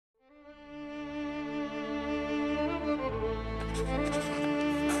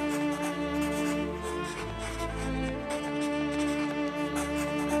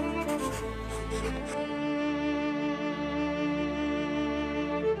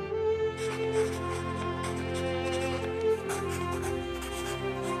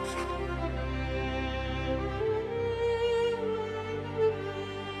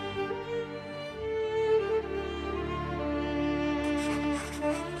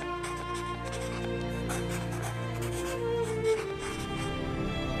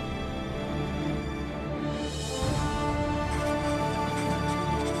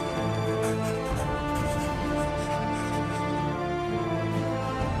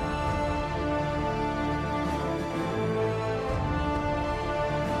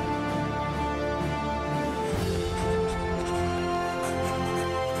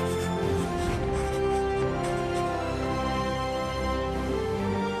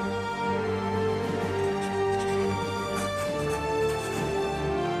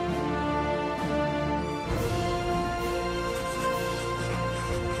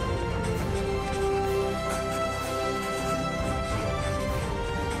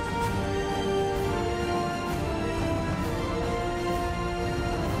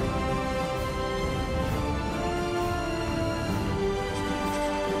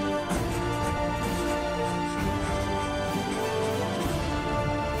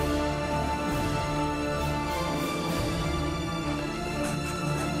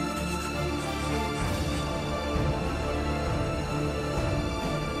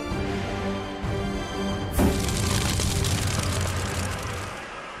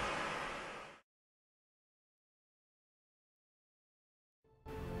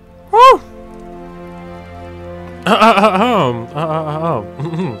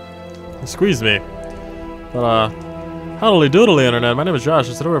Squeeze me. But, Howdily Doodily Internet, my name is Josh,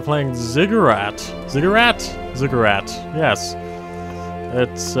 and today we're playing Ziggurat. Ziggurat? Ziggurat, yes.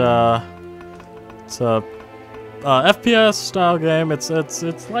 It's a FPS style game. It's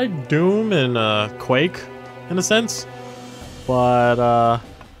like Doom and Quake, in a sense. But,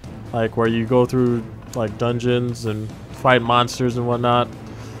 like where you go through, like, dungeons and fight monsters and whatnot.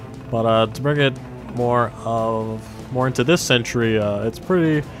 But, to bring it more into this century, it's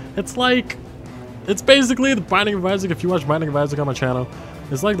basically the Binding of Isaac. If you watch Binding of Isaac on my channel,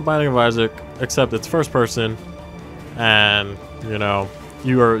 it's like the Binding of Isaac, except it's first person, and you know,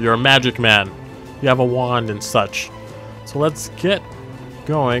 you're a magic man. You have a wand and such. So let's get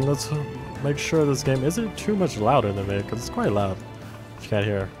going. Let's make sure this game isn't too much louder than me, because it's quite loud. If you can't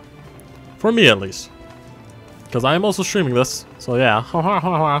hear, for me at least, because I am also streaming this. So yeah.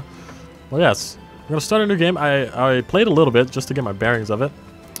 Well, yes. We're gonna start a new game. I played a little bit just to get my bearings of it.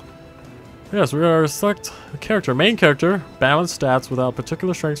 Yes, we are select a character, main character, balanced stats without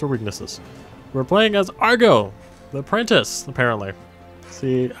particular strengths or weaknesses. We're playing as Argo, the apprentice, apparently.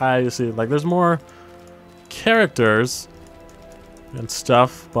 See, I see, like, there's more characters and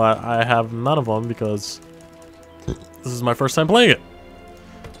stuff, but I have none of them because this is my first time playing it.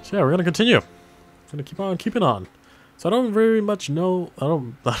 So yeah, we're gonna continue. We're gonna keep on keeping on. So I don't very much know.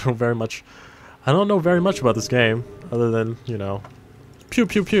 I don't know very much about this game, other than, you know, pew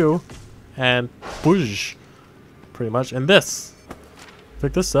pew pew, and boosh, pretty much. And this,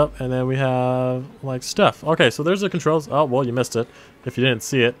 pick this up, and then we have like stuff. Okay, so there's the controls. Oh well, you missed it if you didn't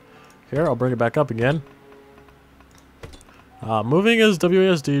see it. Here, I'll bring it back up again. Moving is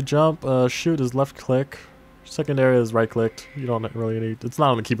WASD. Jump, shoot is left click. Secondary is right clicked. You don't really need. It's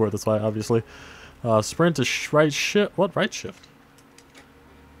not on the keyboard. That's why, obviously. Sprint is right shift. What right shift?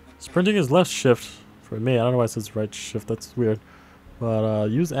 Sprinting is left shift for me. I don't know why it says right shift. That's weird. But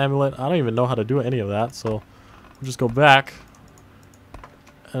use amulet. I don't even know how to do any of that. So we'll just go back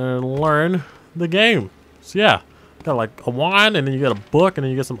and learn the game. So yeah, got like a wand, and then you get a book, and then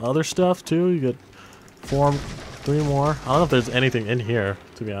you get some other stuff too. You get 3 more. I don't know if there's anything in here,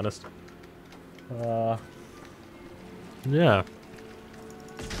 to be honest. Yeah.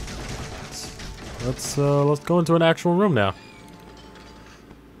 Let's go into an actual room now.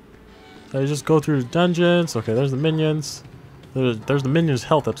 So you just go through dungeons. Okay, there's the minions. There's the minions'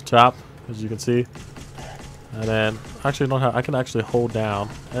 health at the top, as you can see. And then actually don't have. I can actually hold down,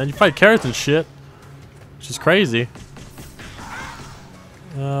 and then you fight carrots and shit, which is crazy.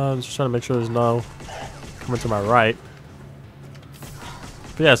 Just trying to make sure there's no coming to my right.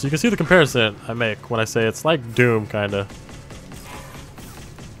 But yeah, so you can see the comparison I make when I say it's like Doom, kinda,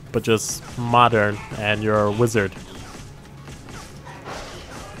 but just modern, and you're a wizard.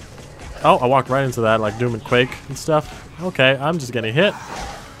 Oh, I walked right into that, like Doom and Quake and stuff. Okay, I'm just getting hit.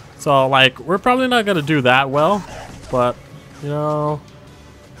 So, like, we're probably not gonna do that well, but, you know,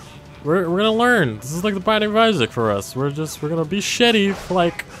 We're gonna learn. This is like the Binding of Isaac for us. We're gonna be shitty for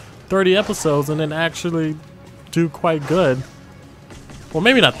like 30 episodes and then actually do quite good. Well,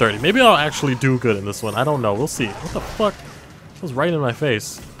 maybe not 30. Maybe I'll actually do good in this one. I don't know. We'll see. What the fuck? That was right in my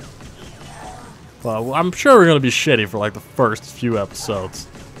face. Well, I'm sure we're gonna be shitty for like the first few episodes.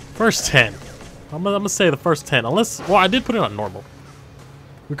 First 10. I'm gonna say the first 10. Unless, well, I did put it on normal.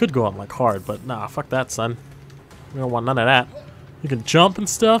 We could go on like hard, but nah, fuck that, son. We don't want none of that. You can jump and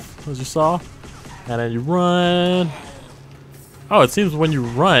stuff, as you saw. And then you run. Oh, it seems when you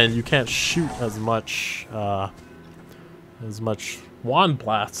run, you can't shoot as much wand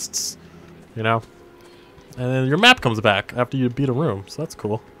blasts, you know? And then your map comes back after you beat a room, so that's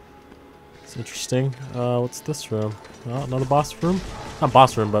cool. It's interesting. What's this room? Oh, another boss room? Not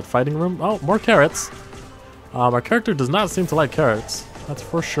boss room, but fighting room. Oh, more carrots. Our character does not seem to like carrots. That's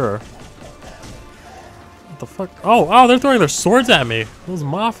for sure. What the fuck? Oh, they're throwing their swords at me. Those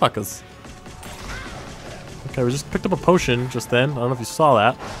motherfuckers. Okay, we just picked up a potion just then. I don't know if you saw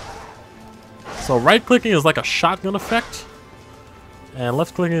that. So right-clicking is like a shotgun effect. And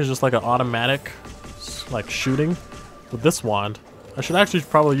left-clicking is just like an automatic, like, shooting with this wand. I should actually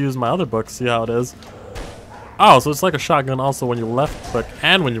probably use my other book, see how it is. Oh, so it's like a shotgun also when you left-click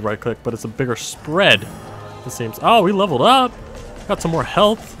and when you right-click, but it's a bigger spread, it seems. Oh, we leveled up. Got some more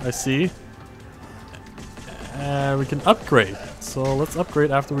health, I see. And we can upgrade. So let's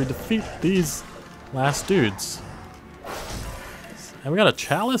upgrade after we defeat these last dudes. And we got a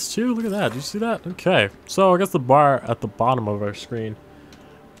chalice too? Look at that. Did you see that? Okay. So I guess the bar at the bottom of our screen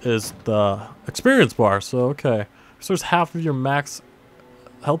is the experience bar. So, okay. So there's half of your max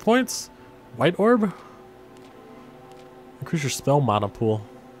health points. White orb. Increase your spell mana pool.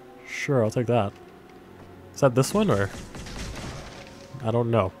 Sure, I'll take that. Is that this one or? I don't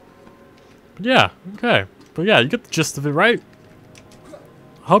know. But yeah, okay. But yeah, you get the gist of it, right?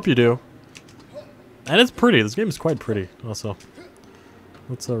 I hope you do. And it's pretty. This game is quite pretty also.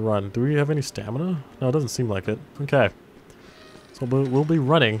 Let's run. Do we have any stamina? No, it doesn't seem like it. Okay. So we'll be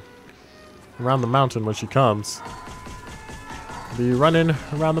running around the mountain when she comes. We'll be running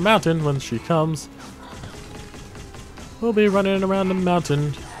around the mountain when she comes. We'll be running around the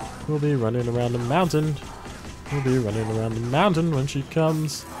mountain. We'll be running around the mountain. We'll be running around the mountain when she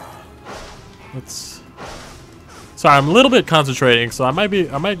comes. Let's... Sorry, I'm a little bit concentrating, so I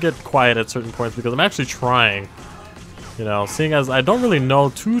might get quiet at certain points because I'm actually trying. You know, seeing as I don't really know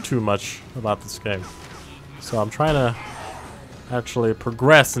too much about this game. So I'm trying to actually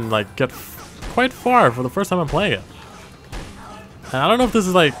progress and like get quite far for the first time I'm playing it. And I don't know if this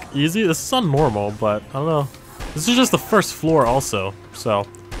is like easy. This is on normal, but I don't know. This is just the first floor also, so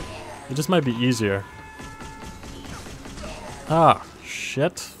it just might be easier. Ah,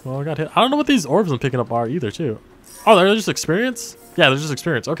 shit. Well, I got hit. I don't know what these orbs I'm picking up are either, too. Oh, they're just experience? Yeah, they're just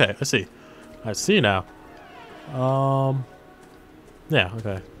experience. Okay, I see. I see now. Yeah,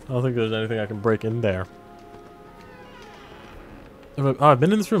 okay. I don't think there's anything I can break in there. Oh, I've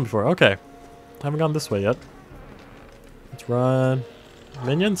been in this room before. Okay. I haven't gone this way yet. Let's run.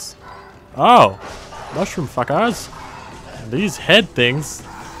 Minions? Oh! Mushroom fuckers! These head things.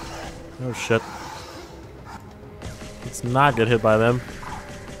 Oh shit. Let's not get hit by them.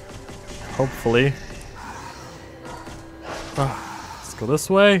 Hopefully. Let's go this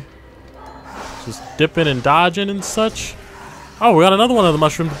way. Just dipping and dodging and such. Oh, we got another one of the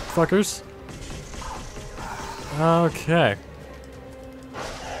mushroom fuckers. Okay.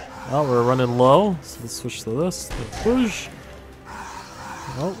 Oh, we're running low. So let's switch to this. Push.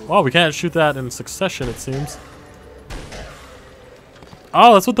 Oh, we can't shoot that in succession, it seems.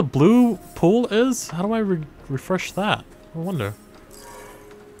 Oh, that's what the blue pool is? How do I refresh that? I wonder.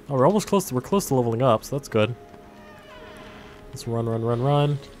 Oh, we're almost close to, we're close to leveling up, so that's good. Let's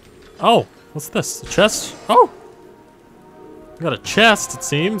run. Oh, what's this? A chest? Oh! We got a chest, it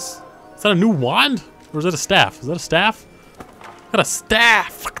seems. Is that a new wand? Or is it a staff? Is that a staff? Got a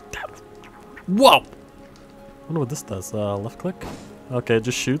staff! Fuck that. Whoa! I wonder what this does. Left click? Okay, it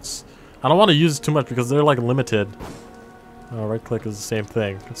just shoots. I don't want to use it too much because they're like limited. Right click is the same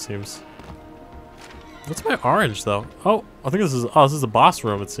thing, it seems. What's my orange though? Oh, I think this is a boss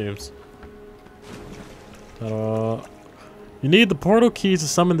room, it seems. You need the portal key to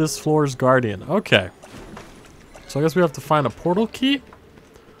summon this floor's guardian. Okay. So I guess we have to find a portal key,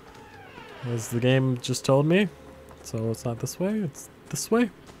 as the game just told me. So it's not this way, it's this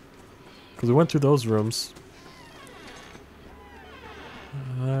way. Because we went through those rooms.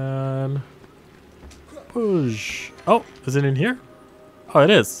 And... push. Oh, is it in here? Oh, it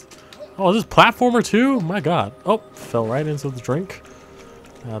is. Oh, is this platformer too? My god. Oh, fell right into the drink.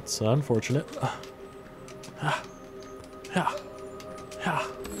 That's unfortunate.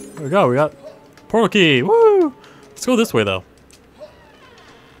 There we go. We got portal key. Woo! Let's go this way though.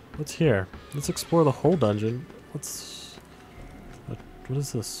 What's here? Let's explore the whole dungeon. What is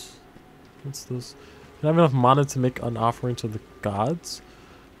this? What's this? Can I have enough mana to make an offering to the gods?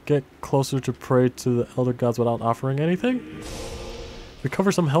 Get closer to pray to the elder gods without offering anything?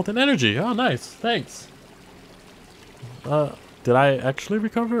 Recover some health and energy. Oh, nice. Thanks. Did I actually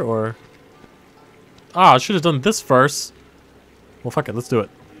recover or? Ah, I should have done this first. Well, fuck it. Let's do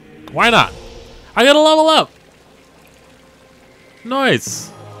it. Why not? I gotta level up.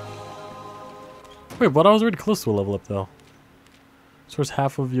 Nice. Wait, but I was already close to a level up though. Source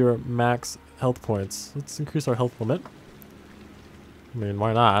half of your max health points. Let's increase our health limit. I mean,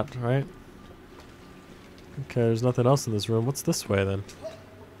 why not, right? Okay, there's nothing else in this room. What's this way then?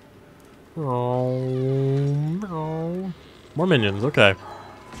 Oh, no. More minions, okay.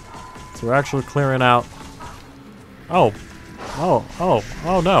 So we're actually clearing out. Oh. Oh, oh,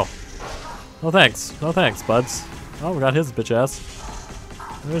 oh no. No thanks. No thanks, buds. Oh, we got his bitch ass.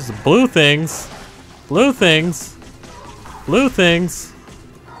 There's the blue things. Blue things. Blue things.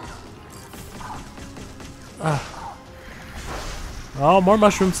 Oh, more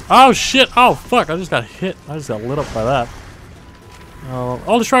mushrooms. Oh, shit. Oh, fuck. I just got hit. I just got lit up by that. Oh,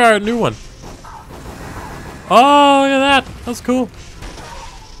 let's try our new one. Oh, look at that. That's cool.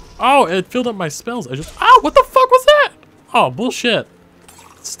 Oh, it filled up my spells. I just... Oh, what the fuck was that? Oh, bullshit.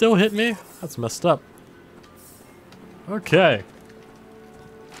 It still hit me? That's messed up. Okay.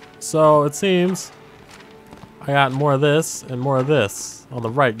 So, it seems I got more of this and more of this on the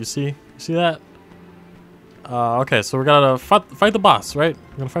right. You see? You see that? Okay, so we're gonna fight the boss, right?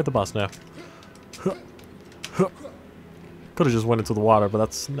 We're gonna fight the boss now. Could have just went into the water, but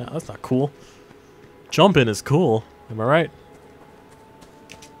that's not cool. Jumping is cool. Am I right?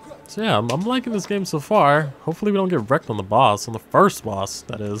 So yeah, I'm liking this game so far. Hopefully we don't get wrecked on the boss, on the first boss,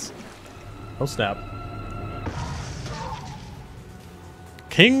 that is. Oh snap.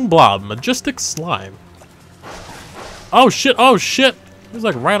 King Blob, Majestic Slime. Oh shit, oh shit! He's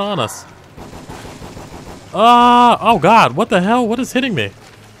like right on us. Oh god, what the hell? What is hitting me?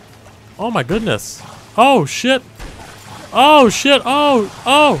 Oh my goodness. Oh shit. Oh shit, oh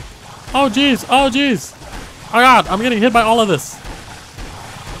jeez, oh jeez. Oh god, I'm getting hit by all of this.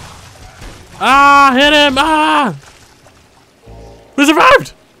 Ah, hit him, ah! We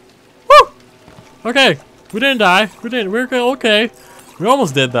survived! Woo! Okay, we didn't die. We're okay. We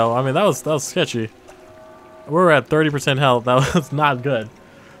almost did though. I mean, that was sketchy. We're at 30% health. That was not good.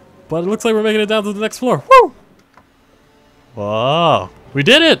 But it looks like we're making it down to the next floor. Woo! Whoa. We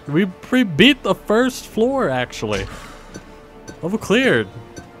did it! We beat the first floor, actually. Level cleared.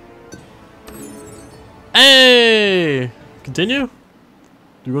 Hey! Continue?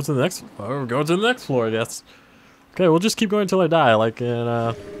 Do we go to the next? Oh, we're going to the next floor, yes. Okay, we'll just keep going until I die, like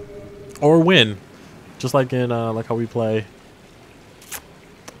in, or win. Just like in, like how we play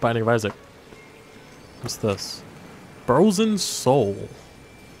Binding of Isaac. What's this? Frozen Soul.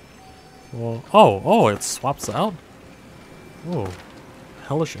 Well, oh, it swaps out? Oh.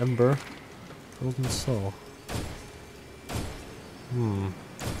 Hellish Ember. Frozen Soul. I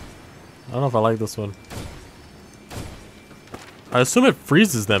don't know if I like this one. I assume it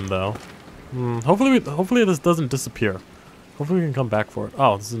freezes them though. Hopefully this doesn't disappear. Hopefully we can come back for it.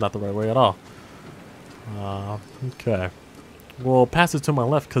 Oh, this is not the right way at all. Okay. We'll pass it to my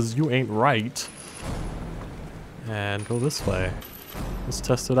left because you ain't right. And go this way. Let's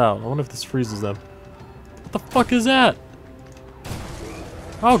test it out. I wonder if this freezes them. What the fuck is that?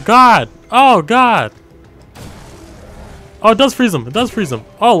 Oh god! Oh god! Oh, it does freeze them. It does freeze them.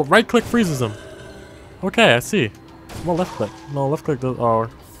 Oh, right click freezes them. Okay, I see. Well, left click. No, left click does. Oh,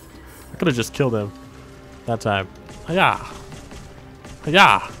 I could have just killed him that time. Hiya!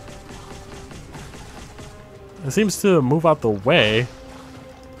 Hiya! It seems to move out the way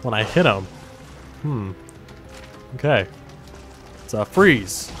when I hit him. Okay. It's a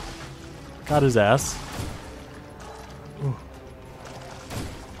freeze. Got his ass. Ooh.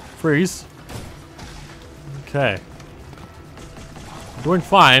 Freeze. Okay. I'm doing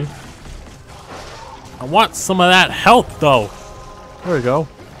fine. I want some of that health though. There we go.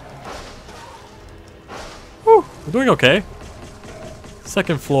 Whew, we're doing okay.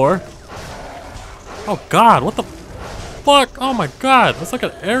 Second floor. Oh god, what the fuck? Oh my god, that's like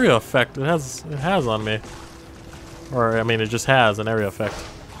an area effect it has on me. Or I mean it just has an area effect.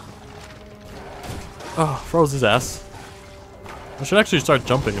 Oh, froze his ass. I should actually start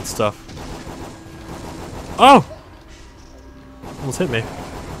jumping and stuff. Oh! Almost hit me.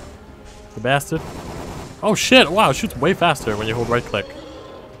 The bastard. Oh shit, wow, it shoots way faster when you hold right click.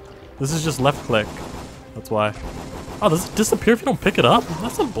 This is just left click. That's why. Oh, does it disappear if you don't pick it up?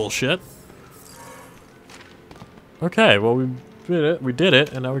 That's some bullshit. Okay, well we did it. We did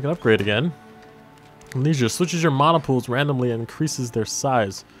it, and now we can upgrade again. Amnesia switches your mana pools randomly and increases their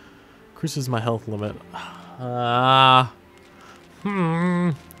size. Increases my health limit.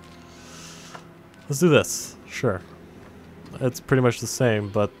 Let's do this. Sure. It's pretty much the same,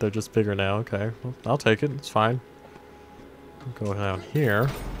 but they're just bigger now. Okay, well, I'll take it. It's fine. I'll go down here.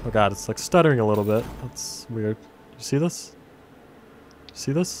 Oh god, it's like stuttering a little bit. That's weird. You see this? You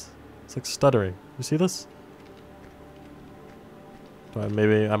see this? It's like stuttering. You see this?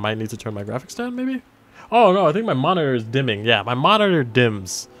 Maybe I might need to turn my graphics down, maybe? Oh no, I think my monitor is dimming. Yeah, my monitor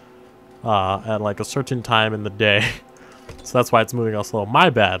dims at like a certain time in the day. So that's why it's moving all slow. My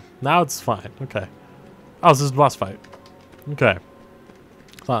bad. Now it's fine. Okay. Oh, this is a boss fight. Okay.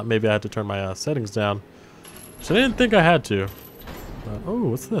 Thought maybe I had to turn my settings down. So I didn't think I had to. Oh,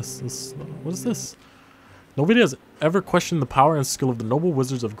 what's this? What is this? Nobody has ever questioned the power and skill of the noble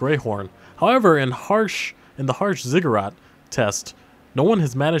wizards of Greyhorn. However, in the harsh Ziggurat test, no one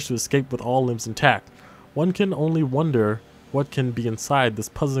has managed to escape with all limbs intact. One can only wonder what can be inside this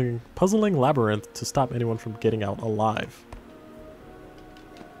puzzling labyrinth to stop anyone from getting out alive.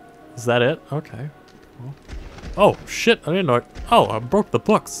 Is that it? Okay. Well. Oh, shit, I didn't know it. Oh, I broke the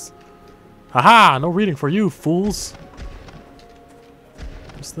books. Haha, no reading for you, fools.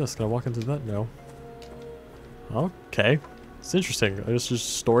 What's this? Can I walk into that? No. Okay. It's interesting. It's just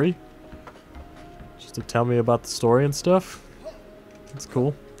a story. Just to tell me about the story and stuff. That's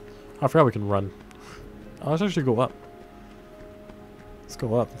cool. Oh, I forgot we can run. Oh, let's actually go up. Let's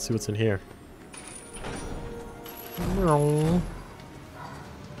go up and see what's in here. Who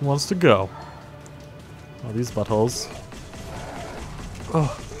wants to go? Oh, these buttholes.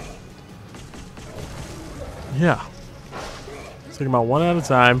 Oh. Yeah. Let's take them out one at a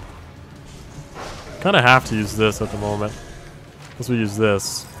time. Kind of have to use this at the moment. Unless we use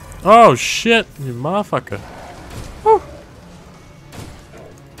this. Oh, shit! You motherfucker. Woo.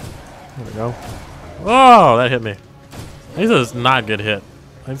 There we go. Oh, that hit me. I need to just not get hit.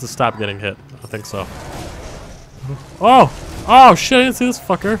 I need to stop getting hit. I think so. Oh! Oh, shit, I didn't see this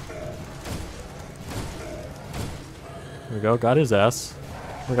fucker. There we go, got his ass.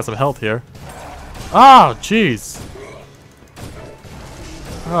 We got some health here. Oh, jeez.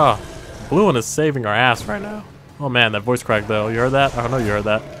 Oh, blue one is saving our ass right now. Oh man, that voice crack though. You heard that? I know you heard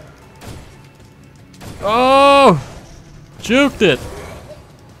that. Oh! Juked it!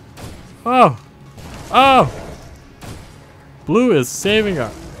 Oh! Oh! Blue is saving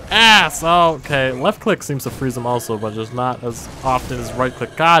our ass! Oh, okay. Left click seems to freeze them also, but just not as often as right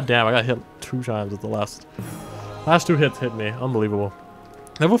click. God damn, I got hit 2 times with the last 2 hits hit me. Unbelievable.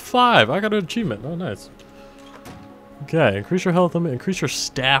 Level 5. I got an achievement. Oh, nice. Okay, increase your health limit, increase your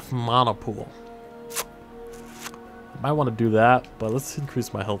staff mana pool. I might want to do that, but let's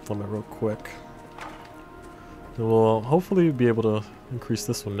increase my health limit real quick. And we'll hopefully be able to increase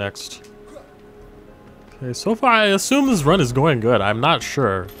this one next. Okay, so far I assume this run is going good. I'm not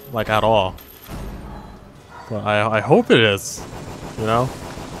sure, like at all. But I hope it is, you know?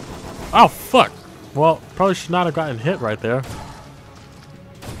 Oh, fuck! Well, probably should not have gotten hit right there.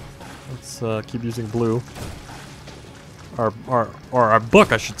 Let's keep using blue. Or our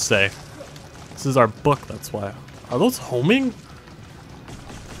book, I should say. This is our book, that's why. Are those homing?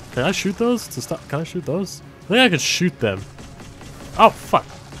 Can I shoot those to stop? Can I shoot those? I think I can shoot them. Oh, fuck.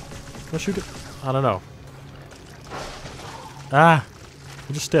 Can I shoot it? I don't know. Ah.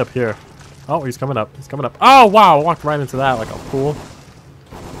 We'll just stay up here. Oh, he's coming up. He's coming up. Oh, wow. I walked right into that like a fool.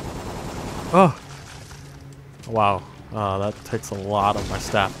 Oh. Wow. That takes a lot of my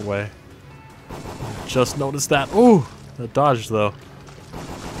staff away. Just noticed that. Ooh. That dodged, though.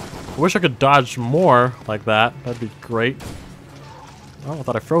 I wish I could dodge more like that. That'd be great. Oh, I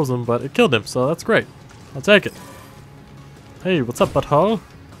thought I froze him, but it killed him, so that's great. I'll take it. Hey, what's up, butthole?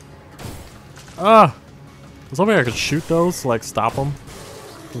 Ah! I was hoping I could shoot those, like stop them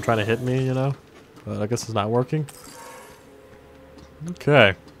from trying to hit me, you know? But I guess it's not working.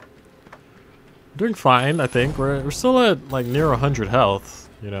 Okay. Doing fine, I think. We're still at like near 100 health,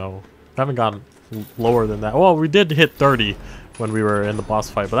 you know. Haven't gone lower than that. Well, we did hit 30 when we were in the boss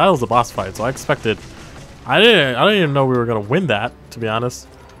fight, but that was the boss fight, so I expected... I didn't even know we were gonna win that, to be honest.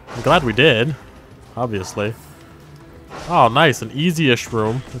 I'm glad we did, obviously. Oh, nice, an easy-ish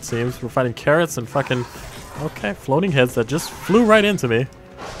room, it seems. We're fighting carrots and fucking... Okay, floating heads that just flew right into me.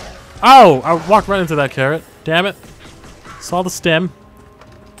 Oh! I walked right into that carrot. Damn it. Saw the stem.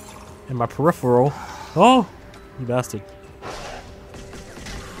 In my peripheral. Oh! You bastard.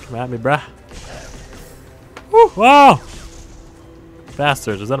 Come at me, bruh. Woo! Whoa!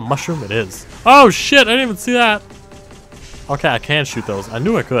 Bastard, is that a mushroom? It is. Oh shit, I didn't even see that. Okay, I can shoot those. I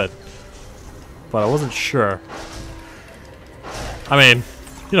knew I could. But I wasn't sure. I mean,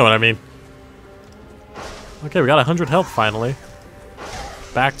 you know what I mean. Okay, we got 100 health finally.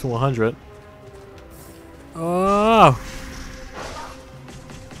 Back to 100. Oh!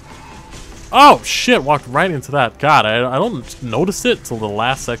 Oh, shit! Walked right into that. God, I don't notice it till the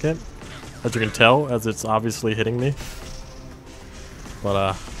last second. As you can tell, as it's obviously hitting me.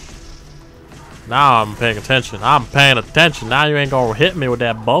 But, now I'm paying attention. I'm paying attention. Now you ain't gonna hit me with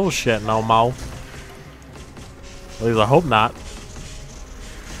that bullshit no more. At least I hope not.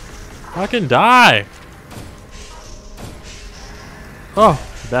 Fucking die! Oh,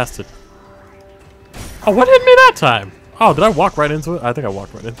 bastard. Oh, what hit me that time? Oh, did I walk right into it? I think I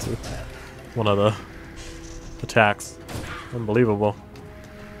walked right into one of the attacks. Unbelievable.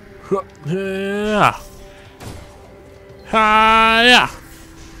 Yeah. Ha, yeah.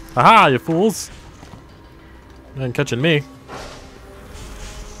 Aha, you fools. You ain't catching me.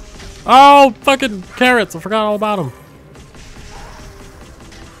 Oh, fucking carrots. I forgot all about them.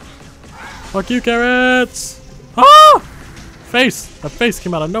 Fuck you, carrots. Ah! Face. That face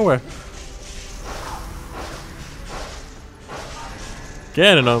came out of nowhere.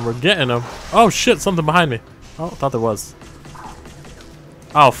 Getting them. We're getting them. Oh, shit. Something behind me. Oh, I thought there was.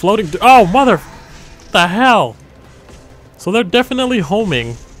 Oh, floating. Oh, mother. What the hell? So they're definitely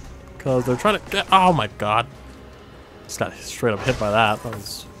homing. Because they're trying to get. Oh, my God. Just got straight up hit by that. That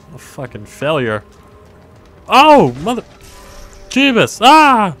was a fucking failure. Oh, mother. Jeebus.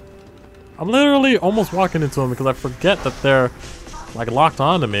 Ah! I'm literally almost walking into them because I forget that they're like locked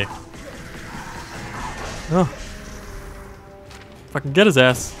onto me. Oh. If I can get his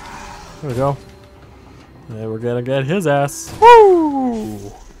ass. There we go. And we're gonna get his ass.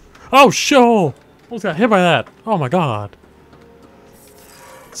 Woo! Oh, shit! Almost got hit by that. Oh my God.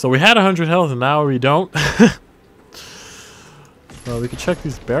 So we had 100 health and now we don't. We could check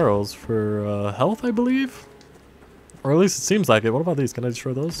these barrels for health, I believe. Or at least it seems like it. What about these? Can I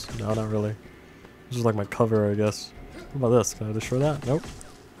destroy those? No, not really. This is like my cover, I guess. What about this? Can I destroy that? Nope.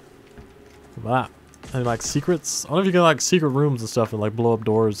 What about that? Any like secrets? I don't know if you can like secret rooms and stuff and like blow up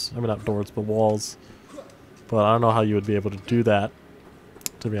doors. I mean not doors, but walls. But I don't know how you would be able to do that,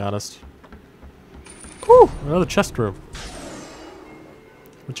 to be honest. Whew! Another chest room.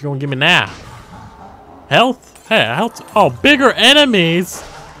 What you gonna give me now? Health? Hey, health. Oh, bigger enemies?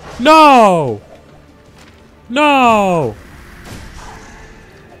 No! No!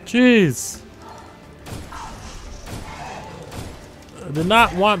 Jeez. I did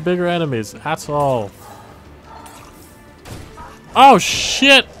not want bigger enemies at all. Oh,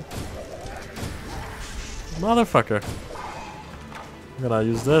 shit! Motherfucker. I'm gonna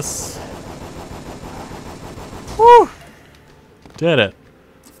use this. Woo! Did it.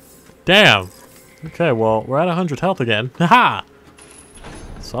 Damn. Okay, well, we're at 100 health again. Haha!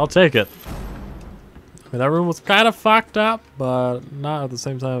 So I'll take it. I mean, that room was kind of fucked up, but not at the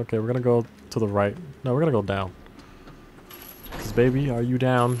same time. Okay, we're gonna go to the right. No, we're gonna go down. Cause baby, are you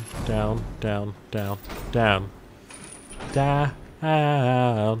down? Down, down, down, down. Down,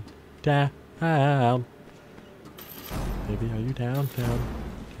 down. Baby, are you down, down,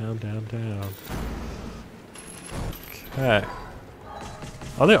 down, down, down. Okay.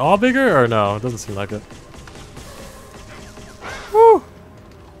 Are they all bigger or no? It doesn't seem like it. Woo!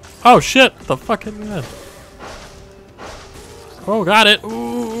 Oh shit! What the fuck hit me then? Oh, got it!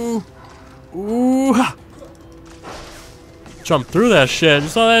 Ooh! Ooh! Jump through that shit. You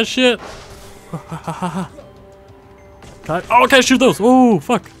saw that shit? Oh, can I shoot those? Oh,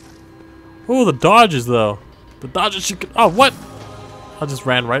 fuck! Oh, the dodges though. The dodges you can. Oh, what? I just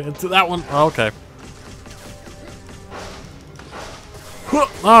ran right into that one. Oh, okay.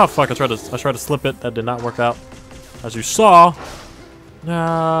 Oh fuck! I tried to slip it. That did not work out, as you saw.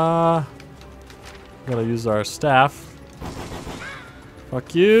 Nah. We're gonna use our staff.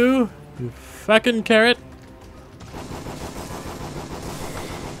 Fuck you, you fucking carrot.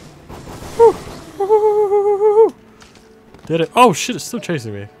 Did it? Oh shit! It's still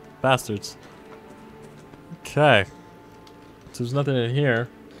chasing me, bastards. Okay. So there's nothing in here.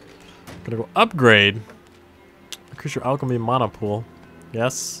 I'm gonna go upgrade. Increase your alchemy mana pool.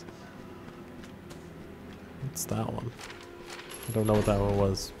 Yes. What's that one? I don't know what that one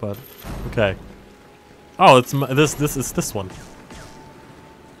was, but okay. Oh, it's this is this one.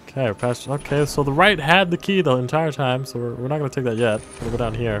 Okay, we're past. Okay, so the right had the key the entire time, so we're not gonna take that yet. We're gonna go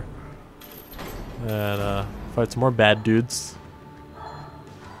down here and fight some more bad dudes.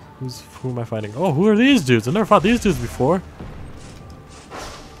 Who am I fighting? Oh, who are these dudes? I've never fought these dudes before.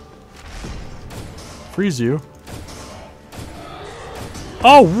 Freeze you.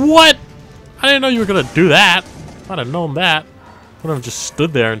 Oh, what? I didn't know you were gonna do that. If I'd have known that, I would have just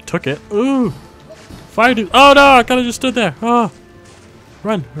stood there and took it. Ooh! Fire dude! Oh no! I kinda just stood there! Oh!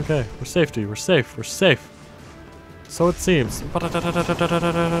 Run! Okay, we're safety. We're safe. We're safe. So it seems. Oh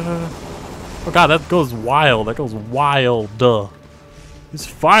god, that goes wild. That goes wild. Duh. These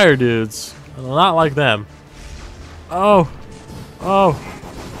fire dudes. I do not like them. Oh! Oh!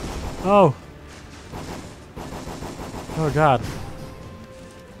 Oh! Oh god.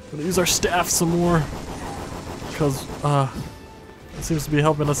 We're gonna use our staff some more. Because, it seems to be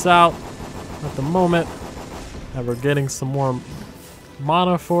helping us out at the moment. And we're getting some more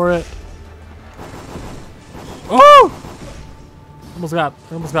mana for it. Oh! Almost got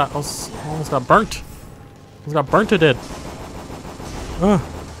burnt. Almost got burnt it.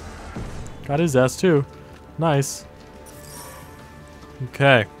 Got his ass too. Nice.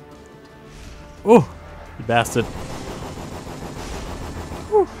 Okay. Oh, you bastard.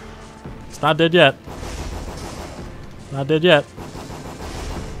 Whew. It's not dead yet. Not dead yet.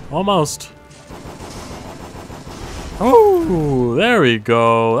 Almost. Oh, there we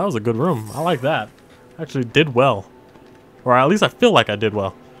go. That was a good room. I like that. Actually did well. Or at least I feel like I did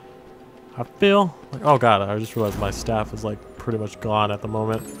well. I feel like, oh god, I just realized my staff is like pretty much gone at the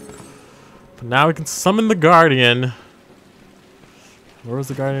moment. But now we can summon the Guardian. Where was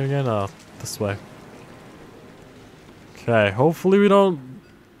the Guardian again? Oh, this way. Okay, hopefully we don't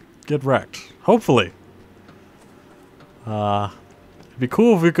get wrecked. Hopefully. It'd be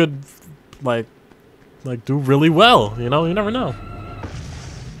cool if we could like do really well, you know? You never know.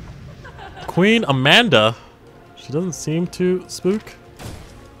 Queen Amanda. She doesn't seem to spook.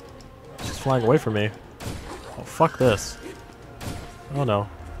 She's flying away from me. Oh, fuck this. Oh no.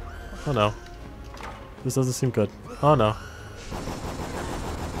 Oh no. This doesn't seem good. Oh no.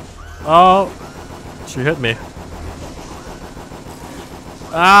 Oh! She hit me.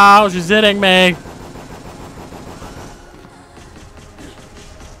 Ow! She's hitting me!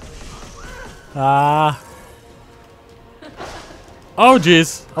 Oh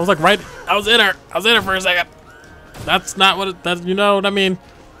jeez. I was like right. I was in her. I was in her for a second. That's not what it, that, you know what I mean.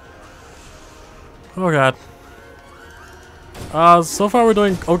 Oh god. So far we're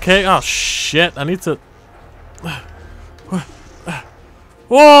doing okay. Oh shit. I need to.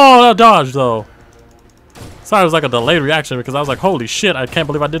 Whoa, that dodge though. Sorry, it was like a delayed reaction because I was like, holy shit, I can't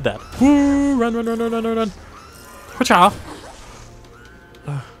believe I did that. Woo, run, run, run, run, run, run, run. Whatcha?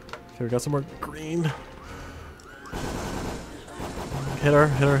 Okay, we got some more green. Hit her,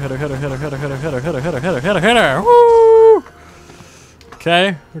 hit her, hit her, hit her, hit her, hit her, hit her, hit her, hit her, hit her, hit her, hit her, hit her. Woo!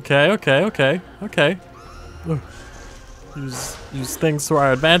 Okay, okay, okay, okay, okay. Use things to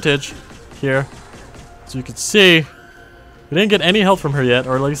our advantage here. So you can see we didn't get any help from her yet,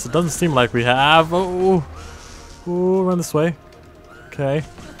 or at least it doesn't seem like we have. Oh, oh, run this way. Okay.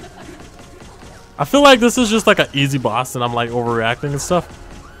 I feel like this is just like an easy boss and I'm like overreacting and stuff.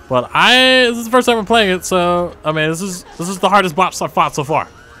 But this is the first time I'm playing it, so I mean this is the hardest boss I've fought so far.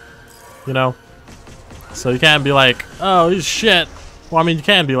 You know? So you can't be like, oh, he's shit. Well, I mean you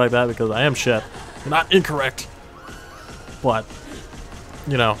can be like that because I am shit. You're not incorrect. But,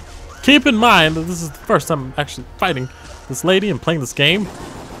 you know, keep in mind that this is the first time I'm actually fighting this lady and playing this game.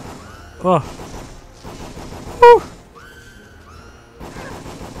 Oh. Whew.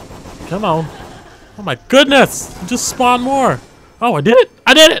 Come on. Oh my goodness! Just spawn more. Oh, I did it!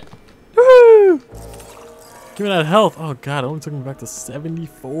 I did it! Woohoo! Give me that health. Oh god, it only took me back to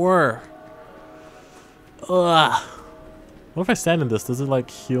 74. Ugh. What if I stand in this? Does it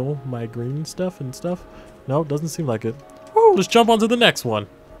like heal my green stuff and stuff? No, it doesn't seem like it. Woo! Let's jump on to the next one.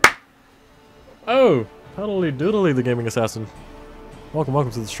 Oh! Howdily Doodily the Gaming Assassin. Welcome,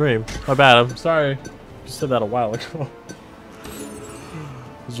 welcome to the stream. My bad, I'm sorry. Just said that a while ago.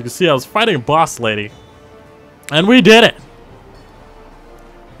 As you can see, I was fighting a boss lady. And we did it!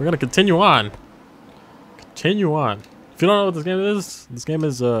 We're gonna continue on. Continue on. If you don't know what this game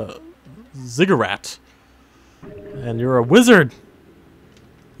is Ziggurat. And you're a wizard!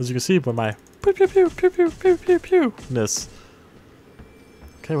 As you can see by my pew pew pew pew pew pew pew pew-ness.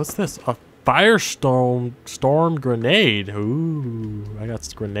 Okay, what's this? A firestorm grenade. Ooh, I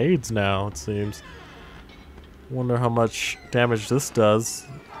got grenades now, it seems. Wonder how much damage this does.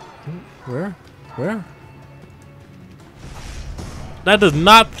 Where? Where? That did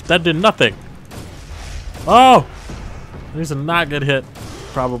nothing. Oh! I need to not get hit.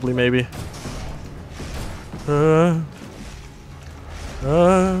 Probably, maybe.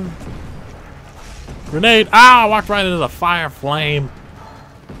 Grenade! Ah! I walked right into the fire flame.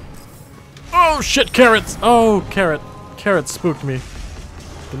 Oh shit, carrots! Oh, carrot. Carrot spooked me.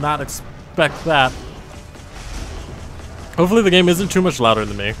 Did not expect that. Hopefully the game isn't too much louder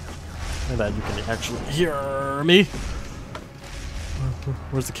than me. and that you can actually hear me.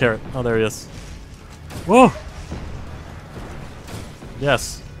 Where's the carrot? Oh, there he is. Whoa!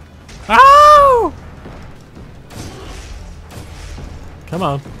 Yes. Ow! Come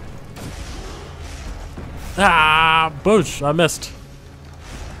on. Ah! Boosh! I missed.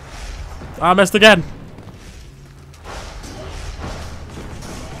 I missed again!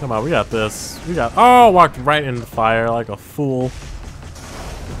 Come on, we got this. We got. Oh, walked right into the fire like a fool.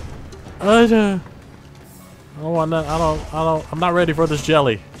 I don't want that. I'm not ready for this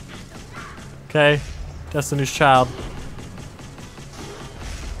jelly. Okay, Destiny's Child.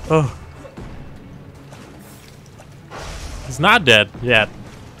 Oh, he's not dead yet,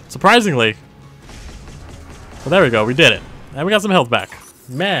 surprisingly. Well, there we go. We did it, and we got some health back.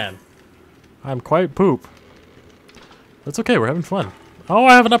 Man, I'm quite poop. That's okay. We're having fun. Oh,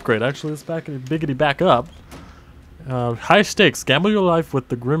 I have an upgrade. Actually, let's biggity back up. High stakes. Gamble your life with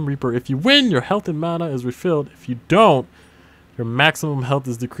the Grim Reaper. If you win, your health and mana is refilled. If you don't, your maximum health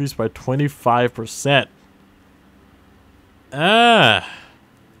is decreased by 25%.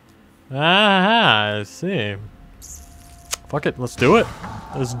 I see. Fuck it. Let's do it.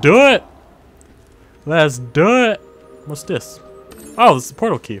 Let's do it. Let's do it. What's this? Oh, this is a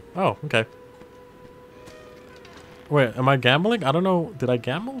portal key. Oh, okay. Wait, am I gambling? I don't know. Did I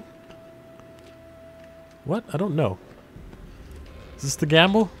gamble? What? I don't know. Is this the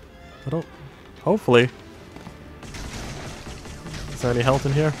gamble? I don't... Hopefully. Is there any health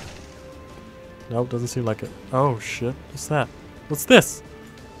in here? Nope, doesn't seem like it. Oh, shit. What's that? What's this?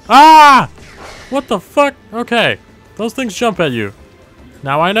 Ah! What the fuck? Okay. Those things jump at you.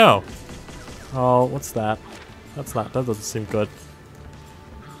 Now I know. Oh, what's that? That's not... That doesn't seem good.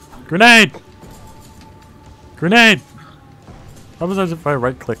 Grenade! Grenade! What happens if I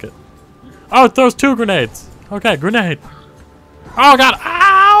right-click it? Oh, it throws 2 grenades. Okay, grenade. Oh, God.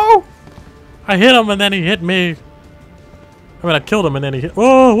 Ow! I hit him, and then he hit me. I mean, I killed him, and then he hit...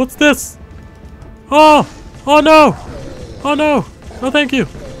 Oh, what's this? Oh! Oh, no! Oh, no! No, thank you.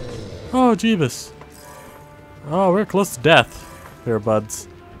 Oh, Jeebus. Oh, we're close to death here, buds.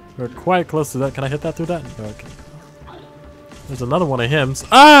 We're quite close to that. Can I hit that through that? No, okay. There's another one of hims.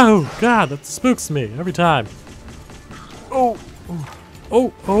 Oh, God, that spooks me every time. Oh!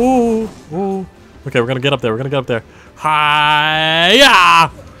 Oh, oh, oh. Okay, we're gonna get up there. We're gonna get up there. Hi-ya!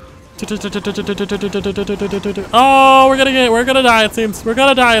 Oh, we're gonna die, it seems. We're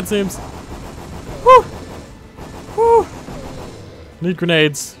gonna die, it seems. Woo! Woo! Need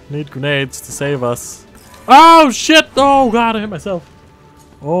grenades. Need grenades to save us. Oh, shit! Oh, God, I hit myself.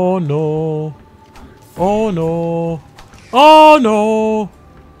 Oh, no. Oh, no. Oh, no.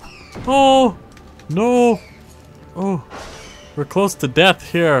 Oh, no. Oh. We're close to death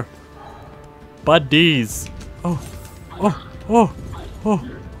here. Buddies. Oh, oh, oh, oh,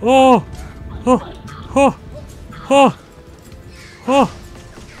 oh, oh, oh, oh, oh.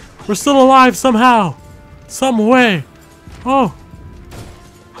 We're still alive somehow. Some way. Oh.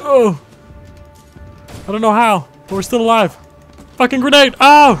 Oh. I don't know how, but we're still alive. Fucking grenade.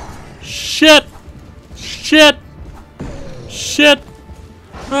 Oh. Shit. Shit. Shit.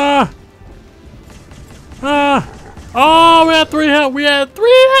 Ah. Ah. Oh, we had 3 health. We had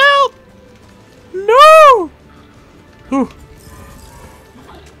 3 health. No. Ooh.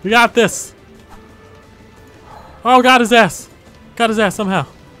 We got this. Oh, got his ass. Got his ass somehow.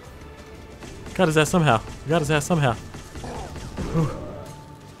 Got his ass somehow. Got his ass somehow. Ooh.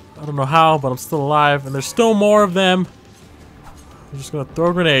 I don't know how, but I'm still alive, and there's still more of them. I'm just gonna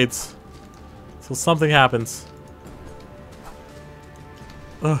throw grenades until something happens.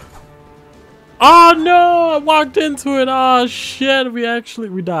 Ugh. Oh no! I walked into it. Oh shit!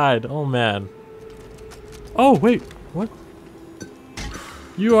 We died. Oh man. Oh wait, what?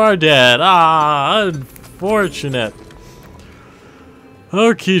 You are dead. Ah, unfortunate.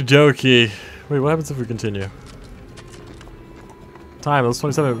 Okie dokie. Wait, what happens if we continue? Time, that's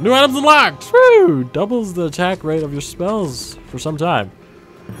 27. New items unlocked! Woo! Doubles the attack rate of your spells for some time.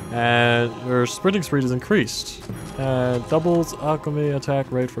 And your sprinting speed is increased. And doubles alchemy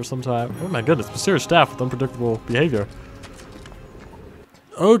attack rate for some time. Oh my goodness, mysterious staff with unpredictable behavior.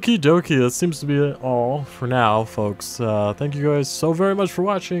 Okie dokie, that seems to be all for now, folks. Thank you guys so very much for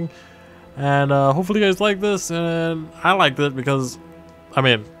watching. And hopefully you guys like this, and I liked it because, I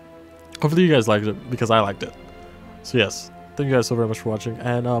mean, hopefully you guys liked it because I liked it. So yes, thank you guys so very much for watching,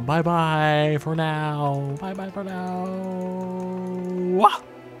 and bye-bye for now. Bye-bye for now. Wah!